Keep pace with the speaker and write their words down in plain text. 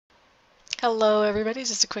Hello everybody,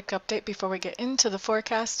 just a quick update before we get into the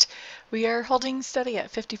forecast. We are holding steady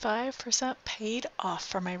at 55% paid off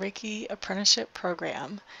for my Reiki Apprenticeship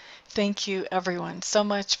Program. Thank you everyone so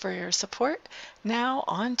much for your support. Now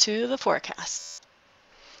on to the forecast.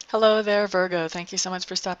 Hello there Virgo, thank you so much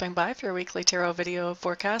for stopping by for your weekly tarot video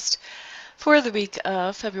forecast for the week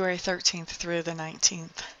of February 13th through the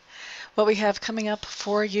 19th. What we have coming up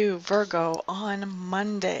for you, Virgo, on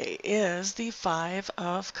Monday is the Five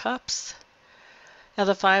of Cups. Now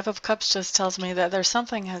the Five of Cups just tells me that there's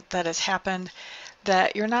something that has happened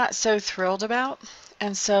that you're not so thrilled about.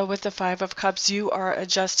 And so with the Five of Cups, you are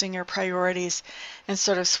adjusting your priorities and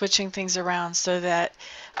sort of switching things around so that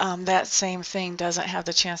that same thing doesn't have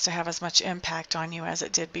the chance to have as much impact on you as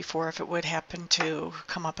it did before if it would happen to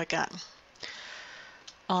come up again.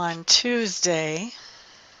 On Tuesday,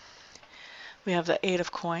 we have the Eight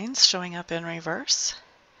of Coins showing up in reverse.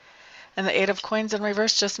 And the Eight of Coins in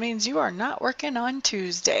reverse just means you are not working on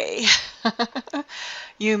Tuesday.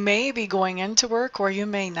 You may be going into work or you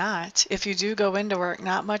may not. If you do go into work,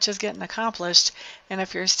 not much is getting accomplished. And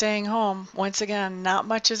if you're staying home, once again, not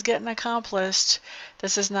much is getting accomplished.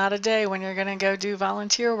 This is not a day when you're going to go do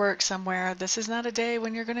volunteer work somewhere. This is not a day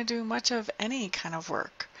when you're going to do much of any kind of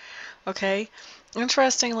work. Okay?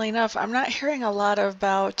 Interestingly enough, I'm not hearing a lot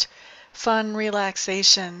about fun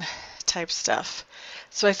relaxation type stuff.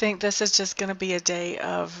 So I think this is just going to be a day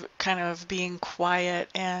of kind of being quiet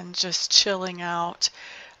and just chilling out.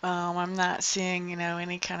 I'm not seeing,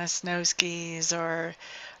 any kind of snow skis or,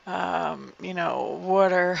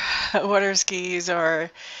 water skis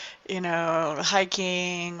or,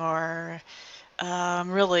 hiking or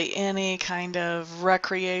really any kind of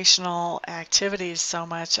recreational activities so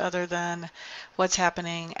much other than what's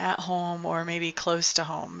happening at home or maybe close to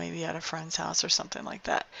home, maybe at a friend's house or something like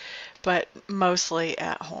that, but mostly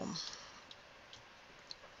at home.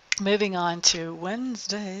 Moving on to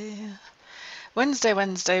Wednesday.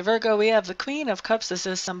 Wednesday, Virgo, we have the Queen of Cups. This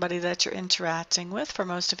is somebody that you're interacting with. For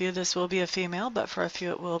most of you, this will be a female, but for a few,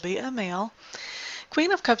 it will be a male.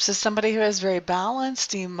 Queen of Cups is somebody who is very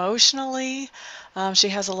balanced emotionally. She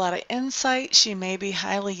has a lot of insight. She may be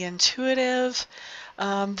highly intuitive.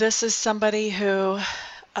 This is somebody who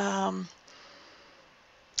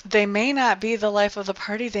they may not be the life of the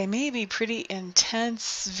party. They may be pretty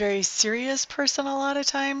intense, very serious person a lot of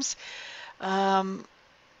times.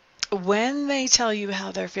 When they tell you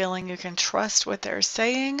how they're feeling, you can trust what they're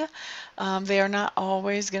saying. They are not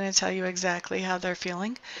always going to tell you exactly how they're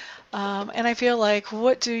feeling. And I feel like,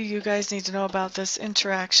 what do you guys need to know about this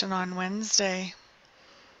interaction on Wednesday?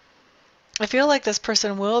 I feel like this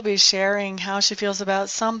person will be sharing how she feels about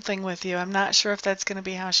something with you. I'm not sure if that's going to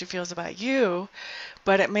be how she feels about you,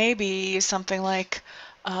 but it may be something like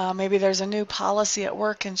maybe there's a new policy at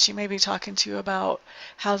work and she may be talking to you about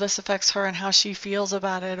how this affects her and how she feels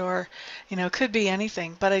about it, or, could be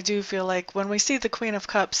anything. But I do feel like when we see the Queen of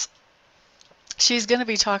Cups, she's going to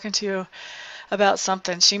be talking to you about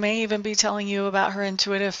something. She may even be telling you about her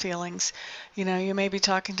intuitive feelings. You may be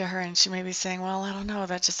talking to her and she may be saying, well, I don't know,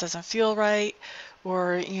 that just doesn't feel right,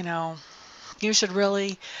 or, you should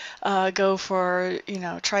really go for,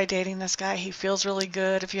 try dating this guy. He feels really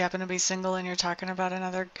good. If you happen to be single and you're talking about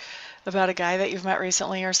about a guy that you've met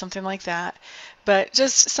recently or something like that. But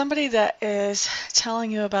just somebody that is telling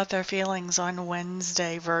you about their feelings on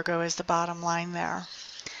Wednesday, Virgo, is the bottom line there.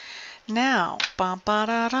 Now,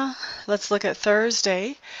 let's look at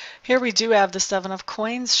Thursday. Here we do have the Seven of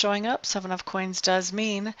Coins showing up. Seven of Coins does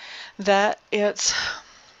mean that it's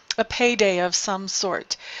a payday of some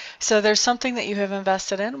sort. So there's something that you have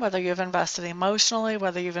invested in, whether you've invested emotionally,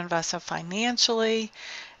 whether you've invested financially,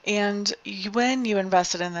 and when you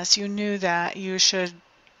invested in this, you knew that you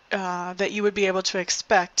would be able to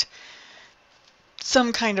expect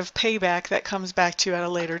some kind of payback that comes back to you at a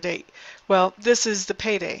later date. Well, this is the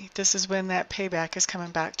payday. This is when that payback is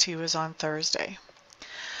coming back to you, is on Thursday.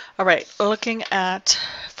 All right, looking at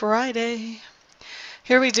Friday.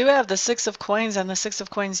 Here we do have the Six of Coins, and the Six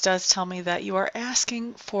of Coins does tell me that you are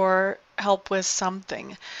asking for help with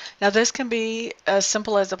something. Now, this can be as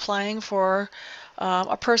simple as applying for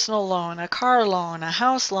a personal loan, a car loan, a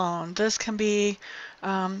house loan. This can be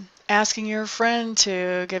asking your friend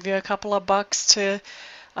to give you a couple of bucks to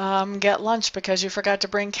get lunch because you forgot to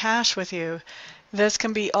bring cash with you. This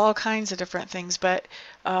can be all kinds of different things, but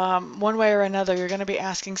one way or another, you're going to be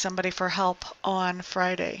asking somebody for help on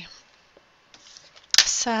Friday.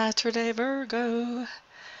 Saturday, Virgo.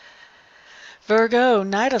 Virgo,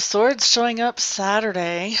 Knight of Swords showing up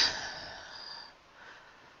Saturday.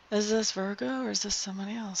 Is this Virgo or is this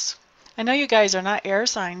somebody else? I know you guys are not air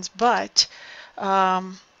signs, but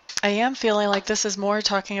I am feeling like this is more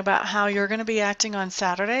talking about how you're going to be acting on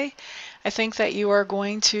Saturday. I think that you are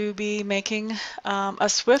going to be making a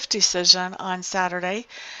swift decision on Saturday.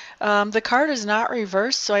 The card is not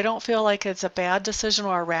reversed, so I don't feel like it's a bad decision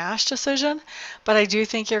or a rash decision, but I do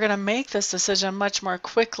think you're going to make this decision much more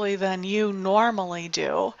quickly than you normally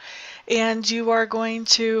do. And you are going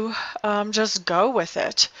to just go with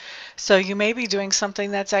it. So you may be doing something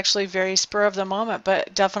that's actually very spur of the moment,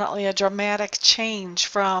 but definitely a dramatic change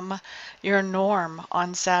from your norm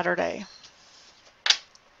on Saturday.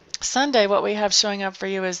 Sunday, what we have showing up for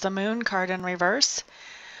you is the Moon card in reverse.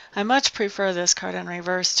 I much prefer this card in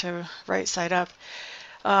reverse to right side up.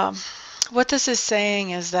 What this is saying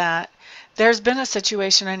is that there's been a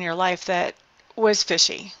situation in your life that was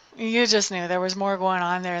fishy. You just knew there was more going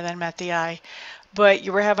on there than met the eye, but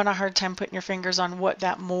you were having a hard time putting your fingers on what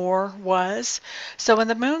that more was. So when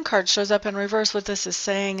the Moon card shows up in reverse, what this is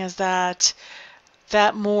saying is that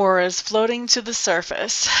that more is floating to the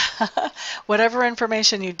surface. Whatever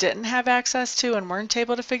information you didn't have access to and weren't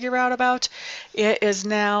able to figure out about, it is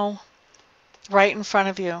now right in front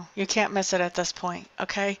of you. You can't miss it at this point,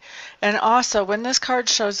 okay? And also, when this card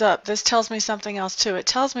shows up, this tells me something else too. It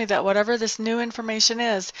tells me that whatever this new information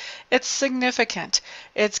is, it's significant.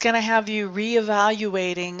 It's going to have you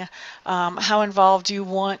reevaluating how involved you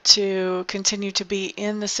want to continue to be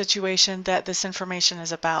in the situation that this information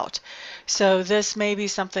is about. So this may be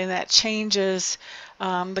something that changes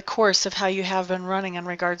the course of how you have been running in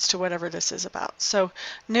regards to whatever this is about. So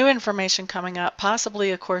new information coming up,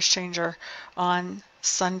 possibly a course changer on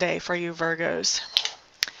Sunday for you Virgos.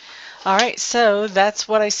 All right, so that's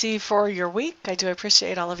what I see for your week. I do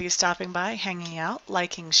appreciate all of you stopping by, hanging out,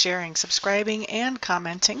 liking, sharing, subscribing, and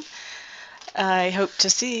commenting. I hope to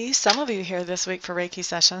see some of you here this week for Reiki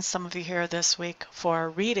sessions, some of you here this week for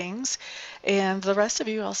readings, and the rest of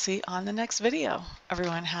you I'll see on the next video.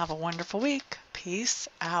 Everyone have a wonderful week. Peace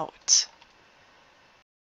out.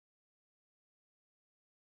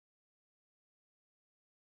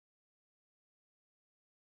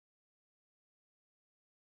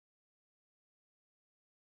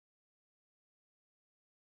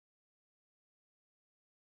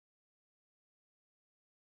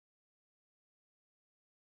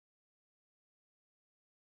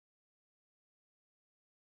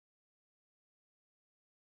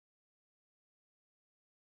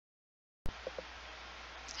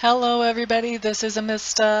 Hello everybody, this is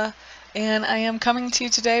Amista, and I am coming to you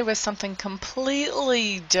today with something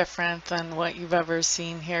completely different than what you've ever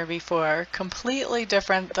seen here before, completely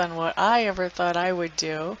different than what I ever thought I would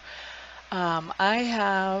do. I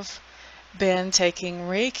have been taking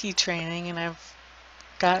Reiki training, and I've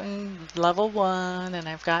gotten level 1 and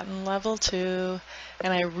I've gotten level 2,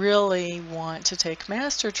 and I really want to take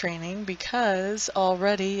master training because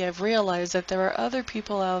already I've realized that there are other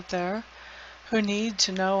people out there who need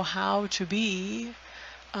to know how to be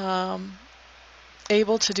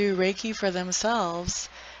able to do Reiki for themselves,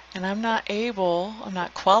 and I'm not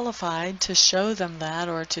qualified to show them that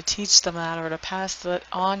or to teach them that or to pass that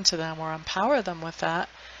on to them or empower them with that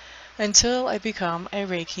until I become a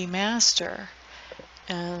Reiki Master.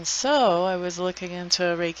 And so I was looking into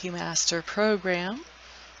a Reiki Master program,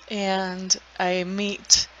 and I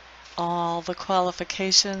meet all the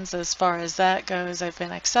qualifications as far as that goes. I've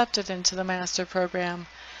been accepted into the Master program,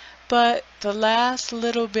 but the last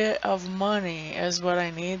little bit of money is what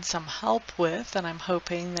I need some help with, and I'm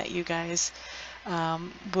hoping that you guys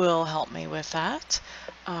will help me with that.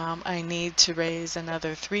 I need to raise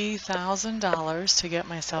another $3,000 to get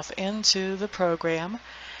myself into the program,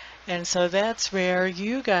 and so that's where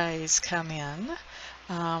you guys come in.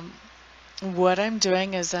 What I'm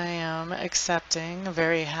doing is I am accepting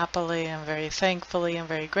very happily and very thankfully and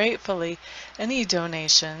very gratefully any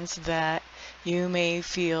donations that you may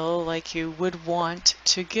feel like you would want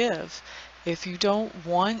to give. If you don't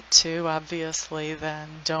want to, obviously, then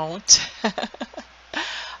don't.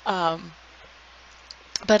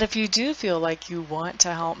 But if you do feel like you want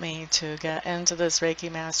to help me to get into this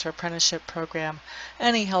Reiki Master Apprenticeship Program,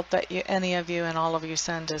 any help that any of you and all of you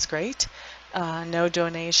send is great. No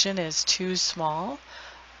donation is too small.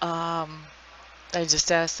 I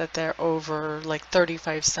just ask that they're over like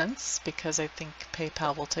 35 cents because I think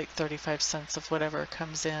PayPal will take 35 cents of whatever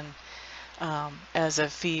comes in as a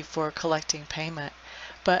fee for collecting payment.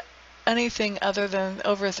 But anything other than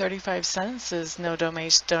over 35 cents is no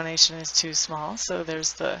donation is too small, so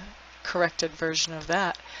there's the corrected version of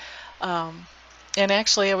that. And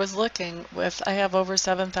actually I was looking I have over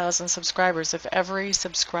 7,000 subscribers. If every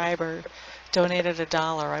subscriber donated $1,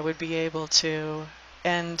 I would be able to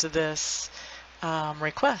end this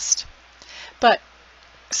request. But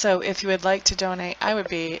So if you would like to donate, I would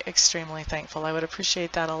be extremely thankful. I would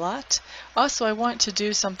appreciate that a lot. Also, I want to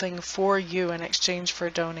do something for you in exchange for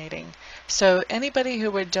donating. So anybody who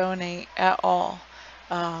would donate at all,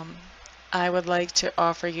 I would like to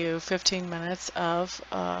offer you 15 minutes of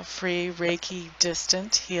free Reiki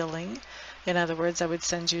distant healing. In other words, I would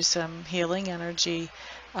send you some healing energy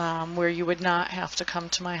where you would not have to come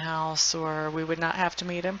to my house, or we would not have to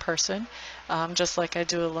meet in person. Just like I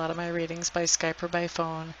do a lot of my readings by Skype or by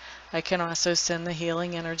phone, I can also send the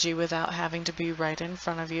healing energy without having to be right in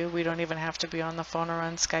front of you. We don't even have to be on the phone or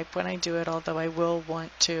on Skype when I do it, although I will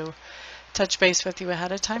want to touch base with you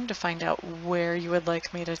ahead of time to find out where you would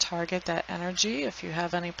like me to target that energy. If you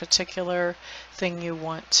have any particular thing you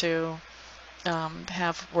want to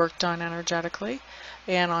have worked on energetically,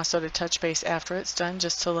 and also to touch base after it's done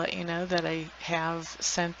just to let you know that I have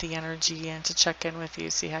sent the energy in to check in with you,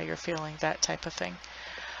 see how you're feeling, that type of thing.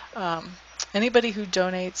 Anybody who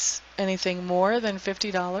donates anything more than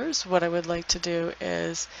 $50, what I would like to do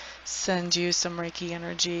is send you some Reiki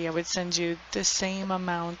energy. I would send you the same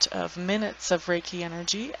amount of minutes of Reiki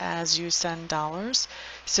energy as you send dollars.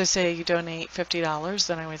 So say you donate $50,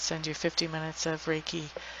 then I would send you 50 minutes of Reiki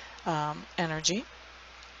energy.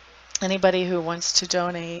 Anybody who wants to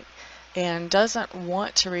donate and doesn't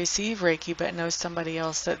want to receive Reiki but knows somebody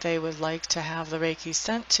else that they would like to have the Reiki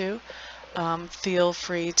sent to, feel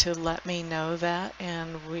free to let me know that,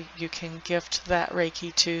 and you can gift that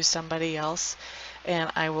Reiki to somebody else,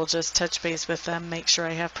 and I will just touch base with them, make sure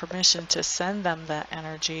I have permission to send them that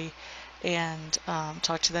energy, and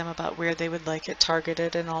talk to them about where they would like it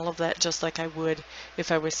targeted and all of that, just like I would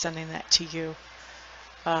if I was sending that to you.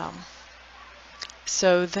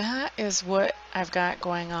 So that is what I've got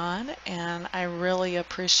going on, and I really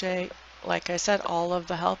appreciate, like I said, all of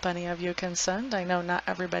the help any of you can send. I know not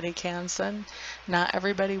everybody can send, not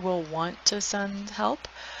everybody will want to send help,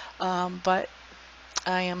 but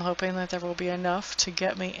I am hoping that there will be enough to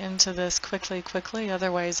get me into this quickly.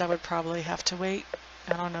 Otherwise, I would probably have to wait,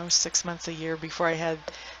 I don't know, 6 months, a year before I had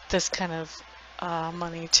this kind of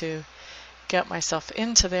money to get myself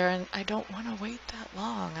into there, and I don't want to wait that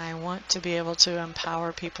long. I want to be able to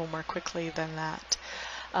empower people more quickly than that.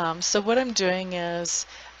 So what I'm doing is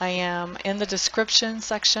I am in the description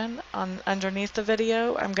section underneath the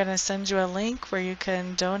video. I'm going to send you a link where you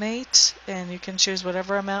can donate, and you can choose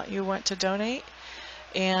whatever amount you want to donate,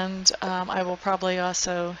 and I will probably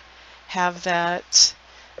also have that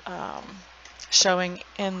showing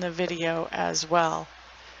in the video as well.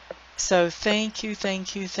 So thank you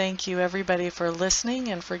everybody for listening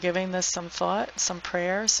and for giving this some thought, some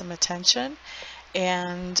prayer, some attention.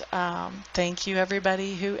 And thank you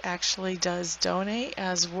everybody who actually does donate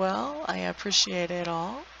as well. I appreciate it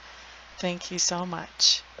all. Thank you so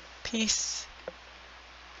much. Peace.